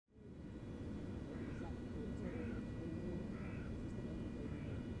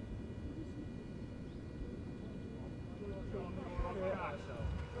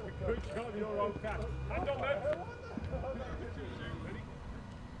Good job, you're on catch. Hand on, man.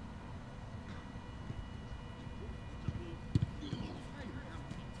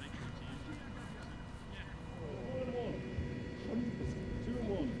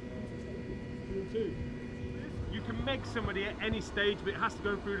 You can meg somebody at any stage, but it has to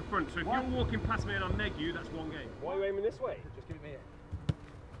go through the front. So if you're walking past me and I meg you, that's one game. Why are you aiming this way? Just give it me here.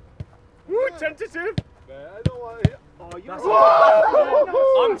 Woo, tentative! Man, I don't want to. Oh,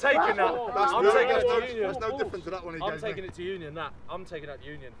 I'm taking that. I'm taking it to Union. That's no different to that one he gave me. I'm taking it to Union, that. I'm taking that to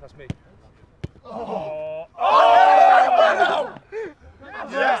Union. That's me. Oh!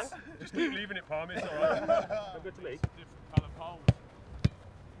 Yes! Just keep leaving it, Palmy. It's alright. Don't go to me. Different colour poles.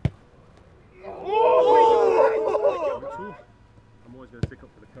 Oh! I'm always going to stick up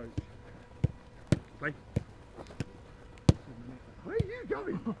for the coach. Play. Where are you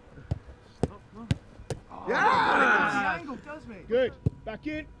going? Stop, man. Oh, yeah! The angle does me. Good. Back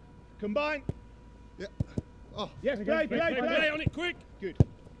in. Combine. Yeah. Oh. Yes, play On it, quick. Good.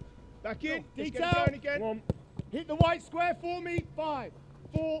 Back in. Detail. Let's get it going again. One. Hit the white square for me. 5,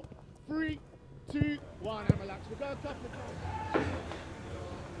 4, 3, 2, 1. And relax. We'll go a couple of times.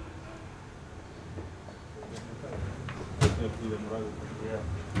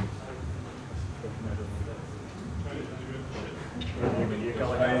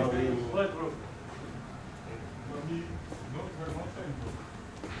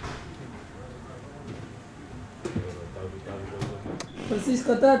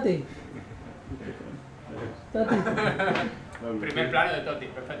 Francisco Tati. Tati. Primer plano de Totti,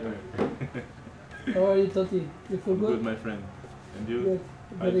 perfecto. How are you, Tati? You feel good? Good, my friend. And you? Good.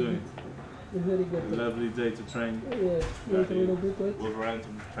 How are you doing? Good. Very good. Lovely day to train. Yeah, wait a little bit, wait.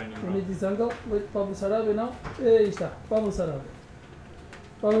 Wolverhampton training We need ground. this angle. Wait, Pablo Sarabia now. Ahí está, Pablo Sarabia.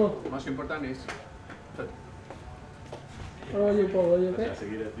 Pablo, Más importante es. how are you, Pablo? Are you okay? A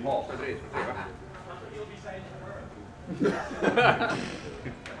seguir a ti. Oh, Pedro,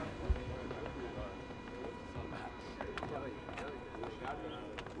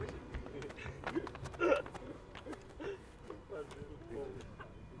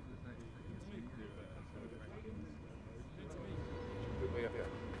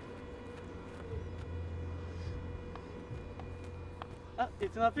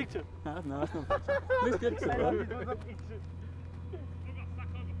 It's not a picture. No, it's not a picture. Looks good. I love it. It was a picture.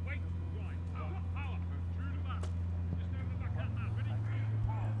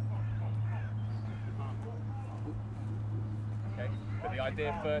 Okay, but the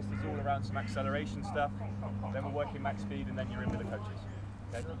idea first is all around some acceleration stuff, then we're working max speed, and then you're in with the coaches.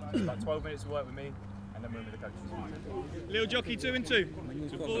 Okay, so it's about 12 minutes of work with me, and then we're in with the coaches. Little jockey 2 and 2.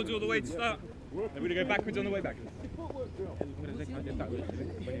 So forwards all the way to start. Then we're going to go backwards on the way back.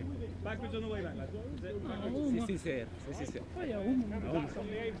 Backwards on the way back, lads.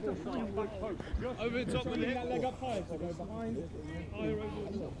 Over the top with that leg up high, so go behind, higher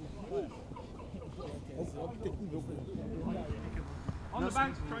over the top. On the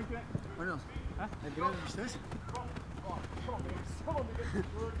bank, try and connect.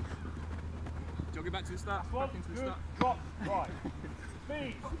 Jog it back to the start, back into the start. Drop, right.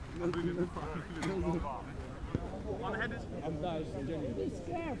 Speed. On the headers.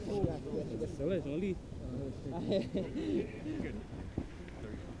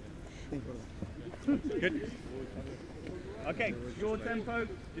 Good. Okay, your tempo,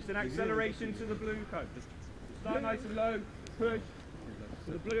 just an acceleration to the blue coat. Start nice and low, push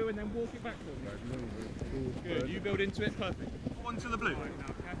to the blue and then walk it back for me. Good, you build into it, perfect. One to the blue.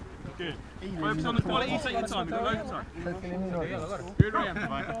 Good. Focus on the quality, take your time, we've got loads of time. Good, Ryan.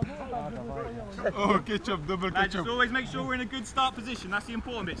 Oh, ketchup, double Just ketchup. always make sure we're in a good start position, that's the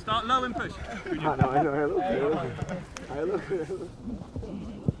important bit. Start low and push. I know, I look.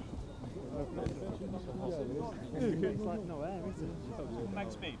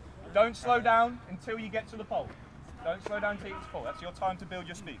 Max speed. Don't slow down until you get to the pole. Don't slow down until you get to the pole. That's your time to build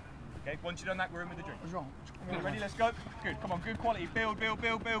your speed. Okay, once you've done that, we're in with the drink. Okay, ready, let's go. Good, come on, good quality. Build.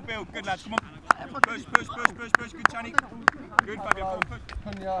 Good lads, come on. Push. Good, Chani. Good, Fabio, come on, push.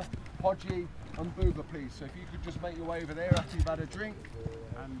 Punya, Podgy and Booba, please. So if you could just make your way over there after you've had a drink.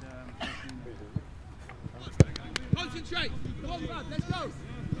 And concentrate. Come on, lad, let's go.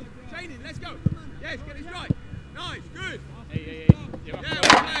 Training, let's go. Yes, get this right. Nice, good. Hey. Yeah, well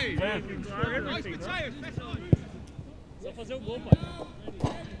played. Nice Mateus, best line. Só fazer o gol, pai.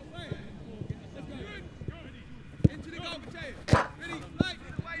 Into the goal, Mateus. Ready, play.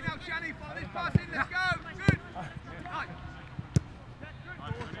 Get away now, Shani. Follow this pass in, let's go. Good. Nice.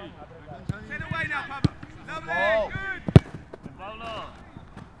 Get away now, Pablo. Lovely, good. Pablo.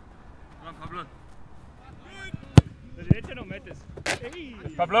 Come on, Pablo. Good. Derecha no metes.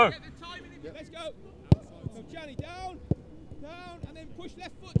 Pablo. Get the timing in. Let's go. So Johnny, down, and then push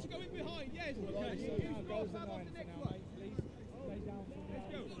left foot to go in behind. Yes. Roll Fab off the next one. Let's go.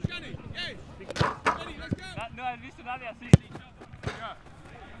 Johnny, yes. Johnny, let's go. No has visto nadie así.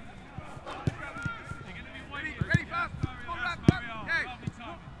 Ready, Fab. Full wrap, Fab. Yes.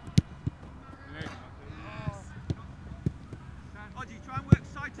 Odgie, try and work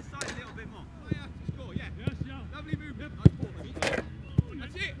side to side a little bit more. Play out to score, yeah. Yes, yeah. Lovely movement. Nice ball, baby.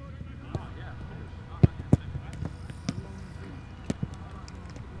 That's it.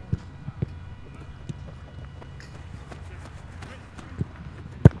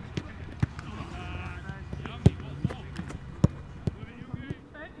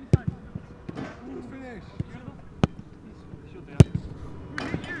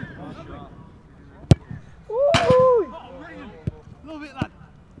 Love it, lad.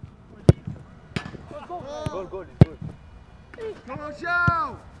 Good, it's good. Come on,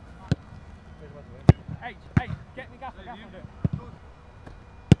 Joe! Hey, get the gaffer, do it.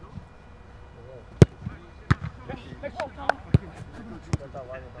 Let's go,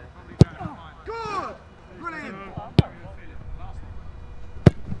 Good! Brilliant!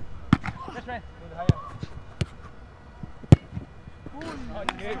 Let's run.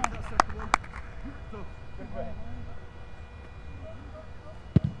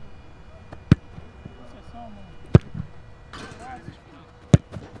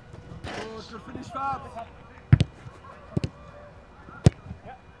 Good finish, Fab.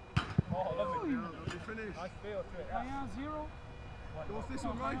 Oh, lovely. Good finish. Nice feel to it. Zero. What's this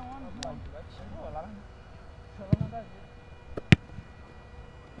one, right?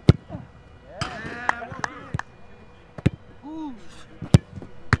 Yeah, well good. Ooh.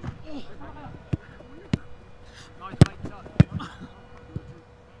 Nice, mate. Done.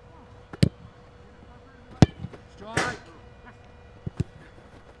 Strike.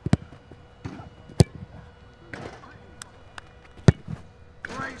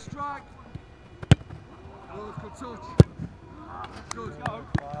 Great strike. Oh, good touch. Good. Go.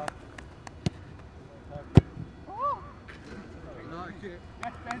 Like it.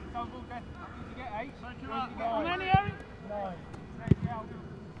 Yes, Ben, go, Ben. Did you get 8? How many, Harry? 9.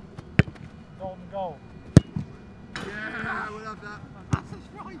 Golden goal. Yeah, we'll have that. That's a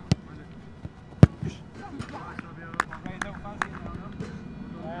strike.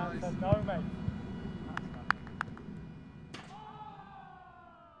 No, mate.